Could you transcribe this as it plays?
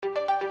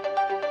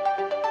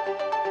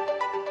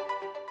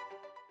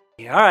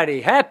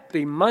Alrighty,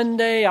 happy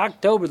Monday,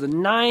 October the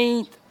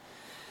 9th.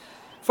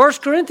 1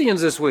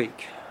 Corinthians this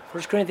week.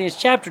 1 Corinthians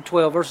chapter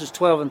 12, verses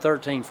 12 and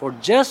 13. For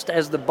just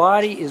as the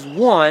body is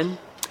one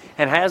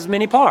and has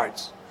many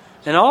parts,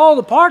 and all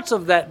the parts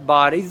of that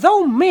body,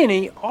 though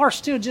many, are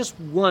still just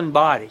one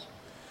body,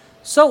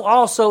 so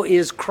also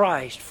is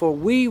Christ. For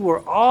we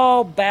were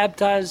all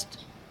baptized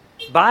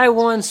by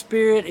one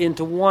Spirit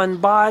into one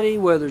body,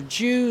 whether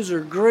Jews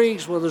or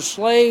Greeks, whether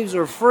slaves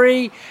or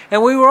free,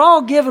 and we were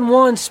all given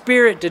one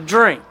Spirit to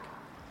drink.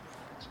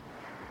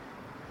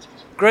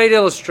 Great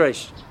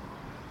illustration.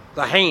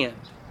 The hand.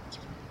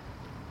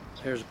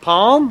 There's a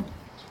palm.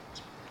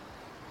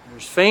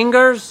 There's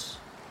fingers.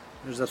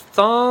 There's a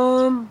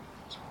thumb.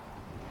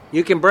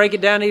 You can break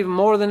it down even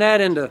more than that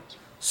into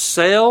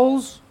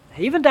cells,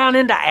 even down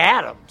into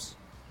atoms.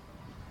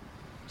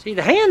 See,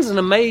 the hand's an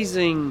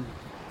amazing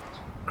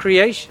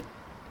creation.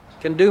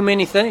 Can do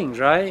many things,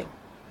 right?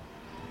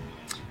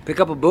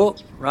 Pick up a book,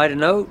 write a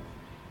note.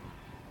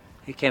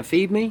 It can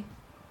feed me.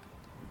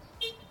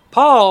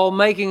 Paul,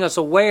 making us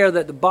aware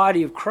that the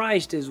body of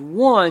Christ is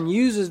one,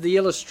 uses the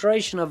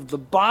illustration of the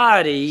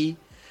body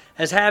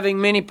as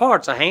having many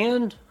parts. A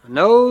hand, a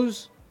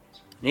nose,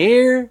 an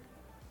ear,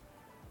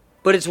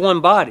 but it's one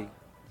body.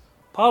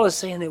 Paul is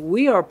saying that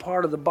we are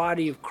part of the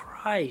body of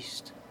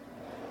Christ.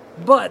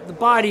 But the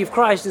body of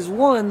Christ is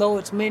one, though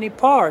it's many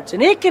parts.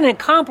 And it can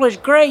accomplish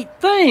great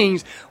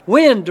things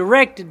when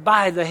directed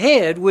by the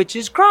head, which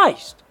is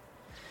Christ.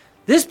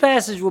 This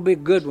passage will be a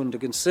good one to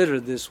consider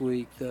this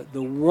week.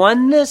 The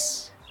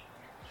oneness,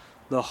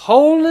 the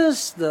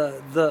wholeness,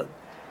 the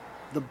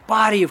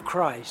body of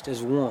Christ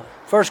as one.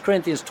 1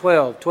 Corinthians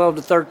 12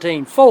 to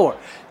 13. For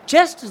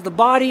just as the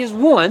body is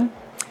one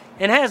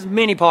and has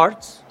many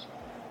parts,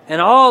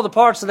 and all the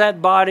parts of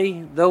that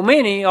body, though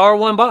many, are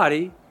one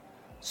body,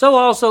 so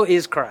also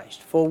is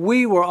Christ. For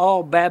we were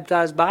all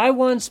baptized by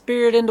one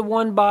Spirit into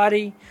one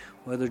body,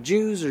 whether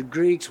Jews or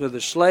Greeks, whether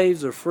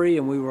slaves or free,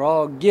 and we were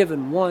all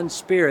given one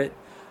Spirit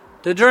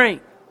to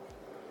drink.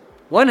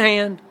 One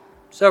hand,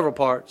 several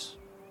parts.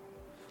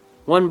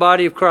 One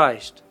body of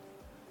Christ,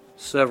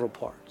 several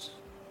parts.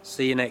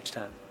 See you next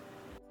time.